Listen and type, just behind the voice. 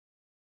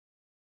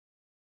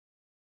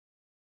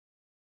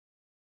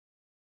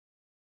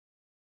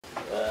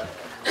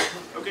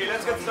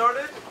get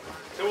started.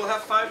 So we'll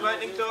have 5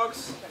 lightning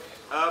talks.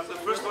 The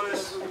first one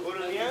is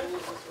Aurélien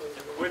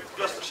with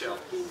Clustershell.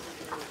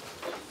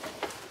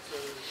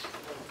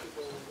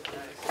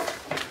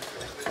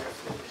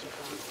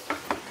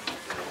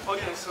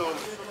 Okay, so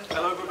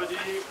hello everybody.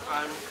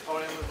 I'm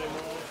Aw1126.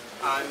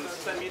 I'm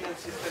system admin and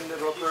system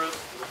developer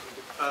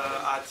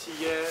at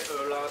EA,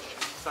 a large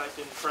site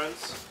in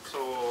France. So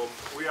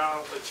we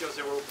are a tier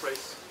 0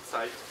 price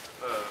site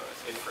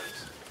in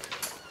France.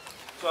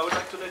 So I would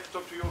like today to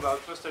talk to you about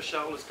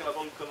Clustershell, a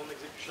scalable command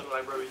execution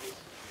library,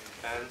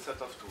 and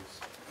set of tools.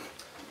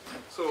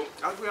 So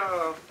as we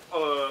are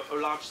a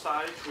large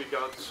site, we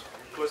got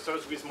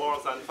clusters with more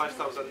than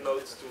 5,000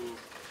 nodes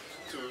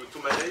to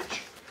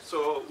manage.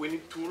 So we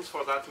need tools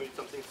for that. We need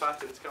something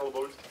fast and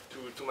scalable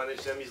to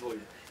manage them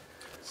easily.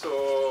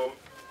 So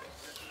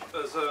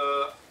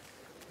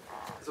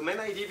the main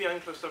idea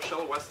behind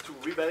Clustershell was to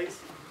rebase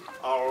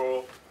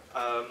our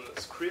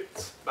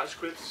scripts, bash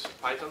scripts,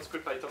 Python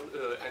script,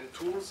 and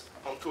tools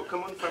onto a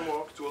common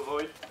framework to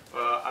avoid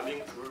having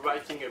to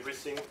rewriting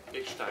everything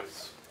each time.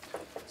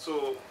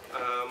 So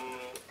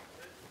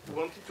we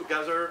wanted to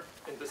gather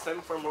in the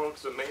same framework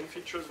the main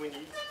features we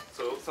need.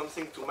 So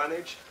something to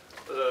manage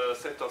a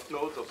set of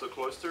nodes of the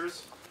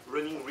clusters,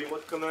 running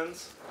remote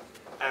commands,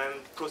 and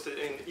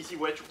an easy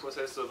way to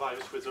process the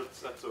various results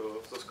that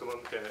those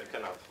commands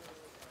can have.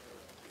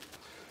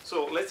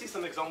 So let's see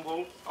some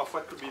example of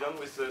what could be done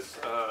with this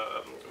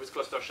with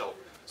Clustershell.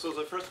 So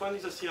the first one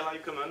is a CLI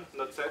command,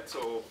 not set.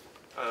 So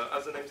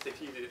as the name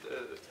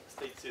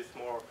states,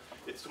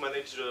 it's to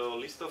manage the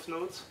list of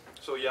nodes.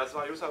 So he has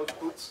various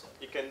outputs.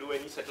 He can do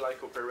any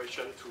set-like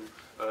operation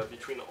to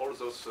between all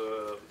those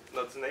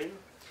nodes name,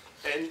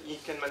 and he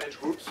can manage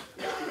groups.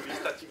 It could be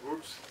static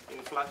groups in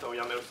flat or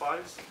YAML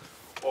files,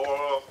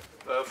 or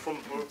from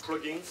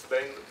plugins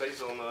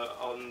based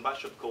on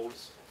mashup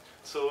calls.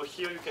 So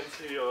here you can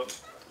see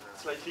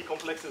slightly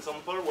complex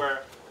example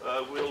where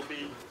we'll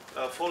be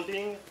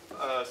folding,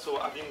 so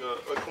having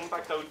a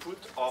compact output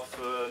of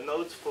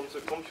nodes from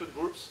the compute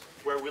groups,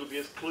 where we'll be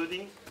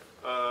excluding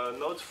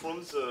nodes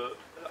from the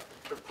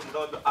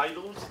node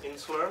idles in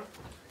Slurm.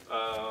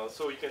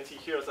 So you can see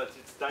here that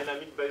it's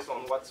dynamic based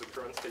on what's the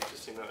current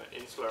status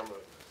in Slurm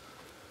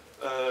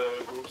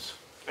groups.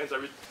 And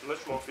there is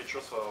much more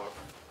features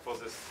for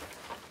this.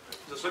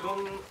 The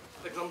second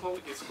example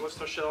is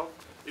Clustershell.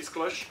 Is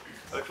Clush.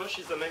 Clush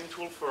is the main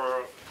tool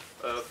for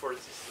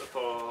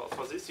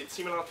this. It's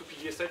similar to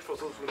PGSH for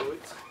those who know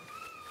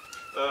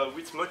it,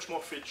 with much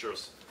more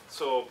features.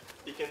 So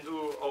it can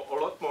do a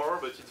lot more,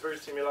 but it's very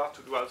similar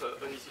to do as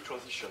an easy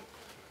transition.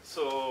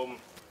 So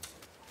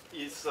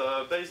it's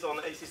based on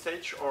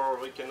ACSH, or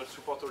we can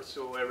support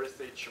also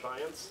RSH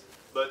variants,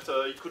 but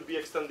it could be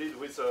extended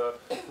with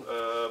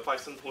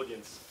Python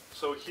plugins.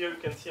 So here you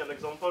can see an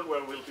example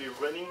where we'll be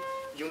running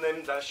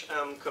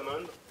uname-m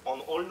command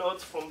on all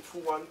nodes from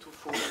foo1 to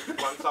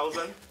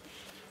foo1000.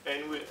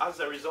 And as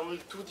there is only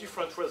 2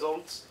 different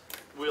results,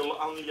 we'll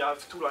only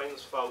have 2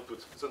 lines of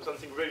output. So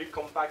something really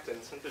compact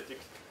and synthetic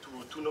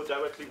to know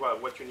directly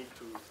what you need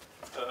to,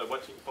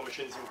 what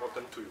information is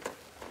important to you.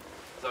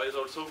 There is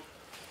also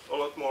a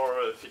lot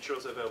more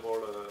features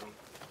available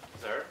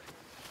there.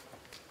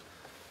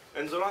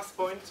 And the last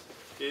point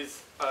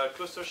is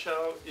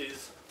Clustershell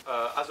is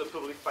as a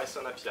public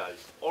Python API.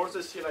 All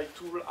the CLI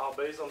tools are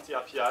based on the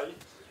API,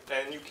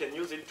 and you can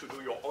use it to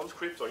do your own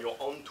scripts or your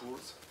own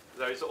tools.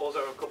 There is also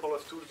a couple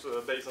of tools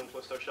based on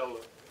Clustershell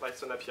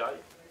Python API.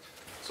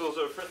 So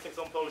the first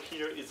example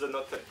here is the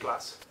noted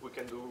class. We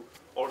can do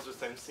all the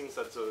same things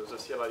that the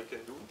CLI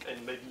can do,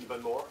 and maybe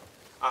even more.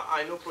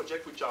 I know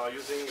projects which are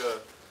using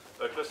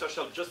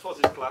Clustershell just for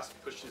this class,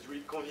 because it's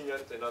really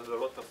convenient and has a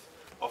lot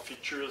of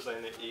features,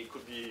 and it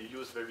could be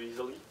used very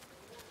easily.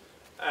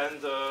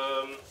 And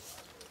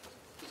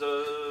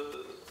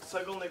the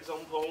second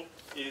example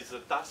is a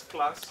task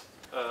class,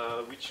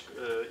 which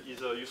is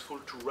useful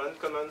to run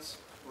commands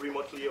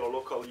remotely or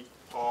locally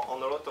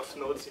on a lot of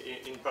nodes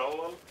in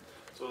parallel.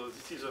 So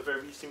this is a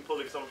very simple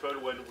example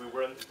when we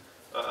run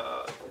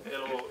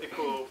hello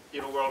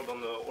world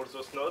on all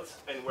those nodes,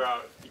 and we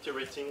are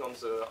iterating on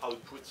the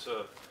outputs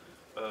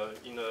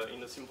in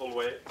a simple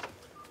way.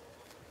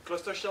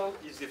 Clustershell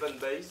is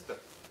event-based,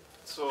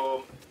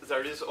 so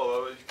there is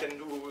we can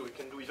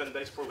do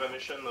event-based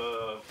programmation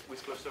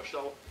with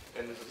Clustershell,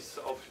 and this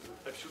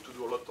helps you to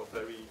do a lot of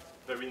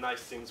very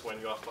nice things when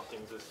you are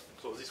starting this.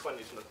 So this one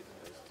is not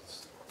event-based;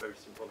 it's very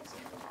simple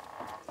example.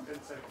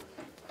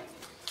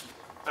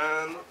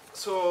 And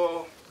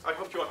so I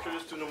hope you are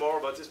curious to know more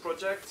about this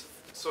project.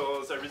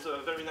 So there is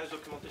a very nice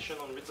documentation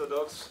on Read the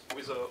Docs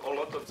with a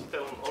lot of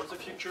detail on all the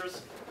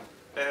features.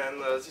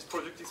 And this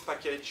project is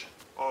packaged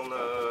on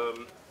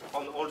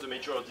all the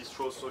major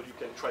distros, so you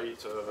can try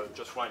it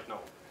just right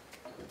now.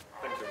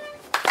 Thank you.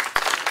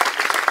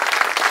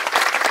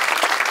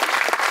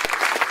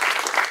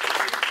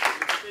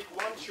 Take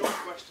one short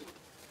question.